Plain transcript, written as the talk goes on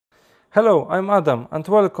Hello, I'm Adam and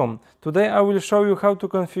welcome. Today I will show you how to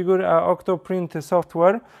configure a Octoprint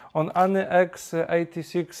software on any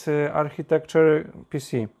x86 architecture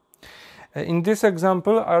PC. In this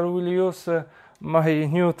example I will use my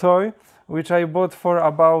new toy, which I bought for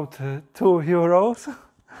about 2 euros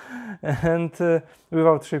and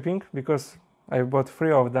without shipping, because I bought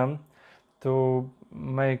 3 of them to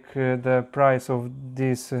make the price of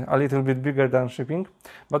this a little bit bigger than shipping.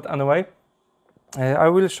 But anyway, I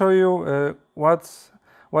will show you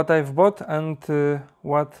what I've bought and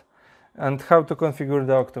how to configure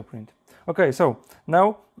the Octoprint. Okay, so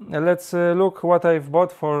now let's look what I've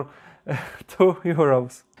bought for 2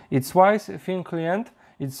 euros. It's WYSE thin client.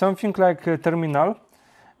 It's something like a terminal,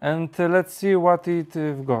 and let's see what it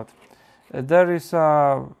got. There is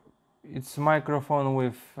its microphone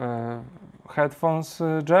with headphones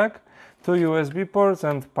jack, 2 USB ports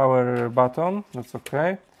and power button. That's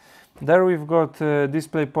okay. There we've got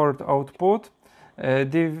DisplayPort output,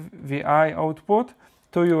 DVI output,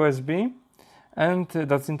 2 USB, and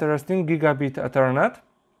that's interesting, gigabit Ethernet.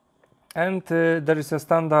 And there is a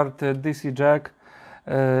standard DC jack.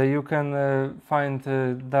 You can find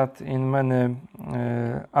that in many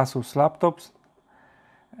Asus laptops,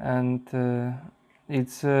 and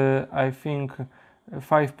it's I think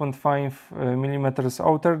 5.5 millimeters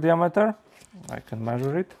outer diameter. I can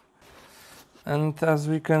measure it. And as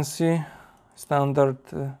we can see, standard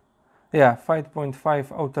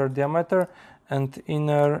 5.5 outer diameter, and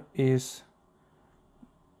inner is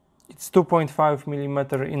it's 2.5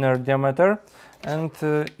 millimeter inner diameter, and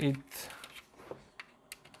it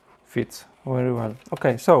fits very well.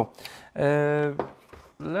 Okay, so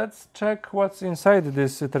let's check what's inside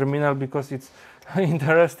this terminal, because it's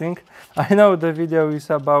interesting. I know the video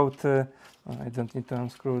is about I don't need to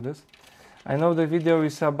unscrew this. I know the video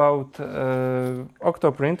is about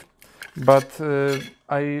Octoprint, but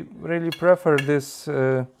I really prefer this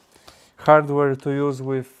hardware to use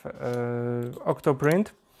with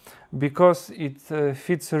Octoprint, because it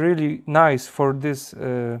fits really nice for this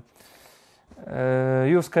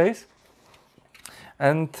use case,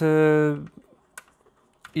 and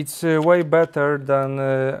it's way better than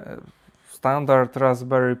standard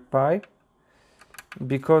Raspberry Pi,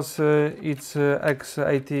 because it's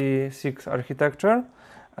x86 architecture,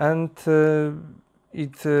 and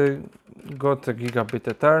it got a gigabit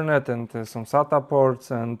Ethernet and some SATA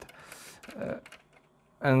ports, and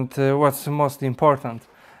what's most important,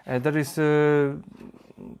 there is a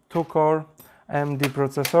 2-core AMD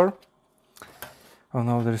processor. Oh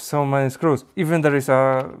no, there's so many screws. Even there is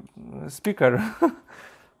a speaker.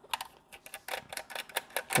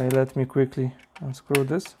 Okay, let me quickly unscrew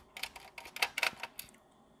this.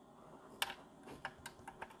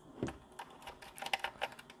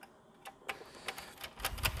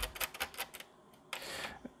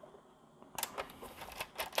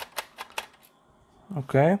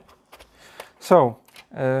 Okay, so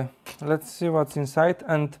let's see what's inside.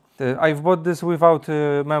 And I've bought this without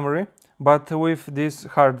memory, but with this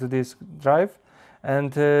hard disk drive,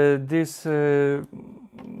 and this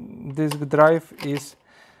disk drive is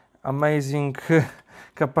amazing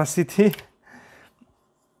capacity.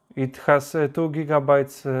 It has 2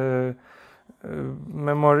 gigabytes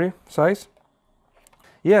memory size.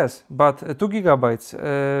 Yes, but 2 gigabytes.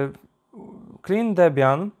 Clean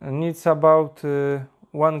Debian needs about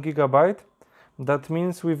 1 gigabyte. That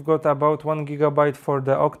means we've got about 1 gigabyte for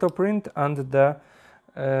the Octoprint and the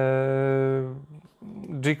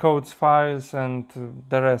G-codes files and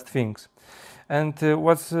the rest things. And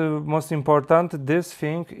what's most important, this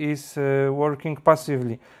thing is working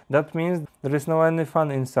passively. That means there is no any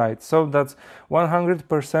fan inside. So that's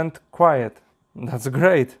 100% quiet. That's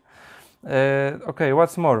great. Okay,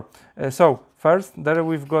 what's more? So first, there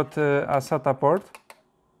we've got a SATA port.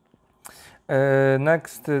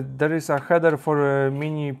 Next, there is a header for a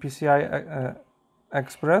mini PCI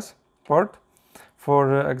Express port,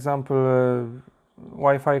 for example,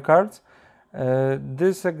 Wi-Fi cards.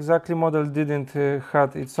 This exactly model didn't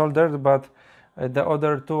had it soldered, but the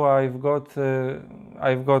other two I've got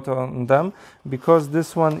on them, because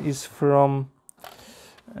this one is from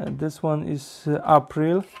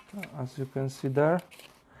April, as you can see there.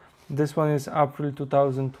 This one is April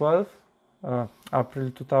 2012, April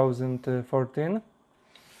 2014.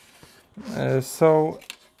 So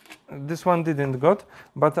this one didn't got,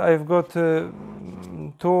 but I've got 2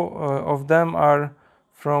 of them are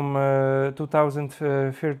from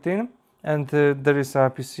 2013, and there is a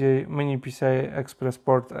mini PCI Express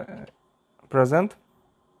port present.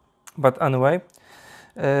 But anyway,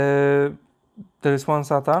 there is one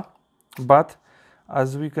SATA, but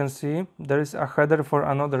as we can see, there is a header for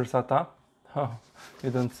another SATA. Oh, you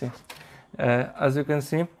don't see. As you can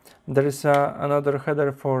see, there is another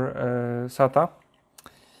header for SATA.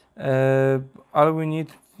 All we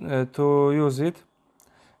need to use it,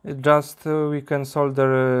 just we can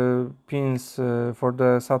solder pins for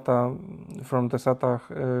the SATA from the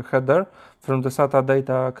SATA header, from the SATA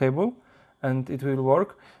data cable, and it will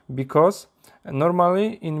work, because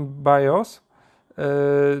normally in BIOS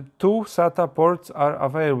 2 SATA ports are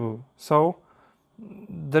available, so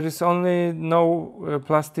there is only no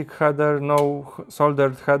plastic header, no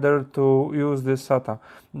soldered header to use this SATA.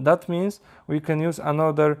 That means we can use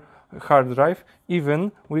another hard drive.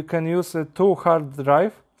 Even we can use a 2 hard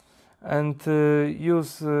drive and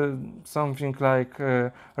use something like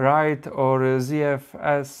RAID or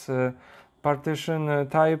ZFS partition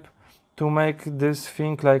type to make this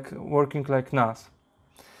thing like working like NAS.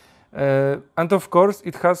 And of course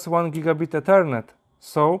it has 1 gigabit Ethernet,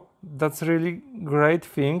 so that's really great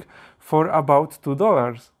thing for about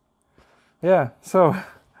 $2. Yeah, so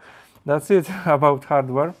that's it about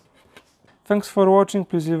hardware. Thanks for watching,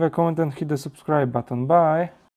 please leave a comment and hit the subscribe button. Bye!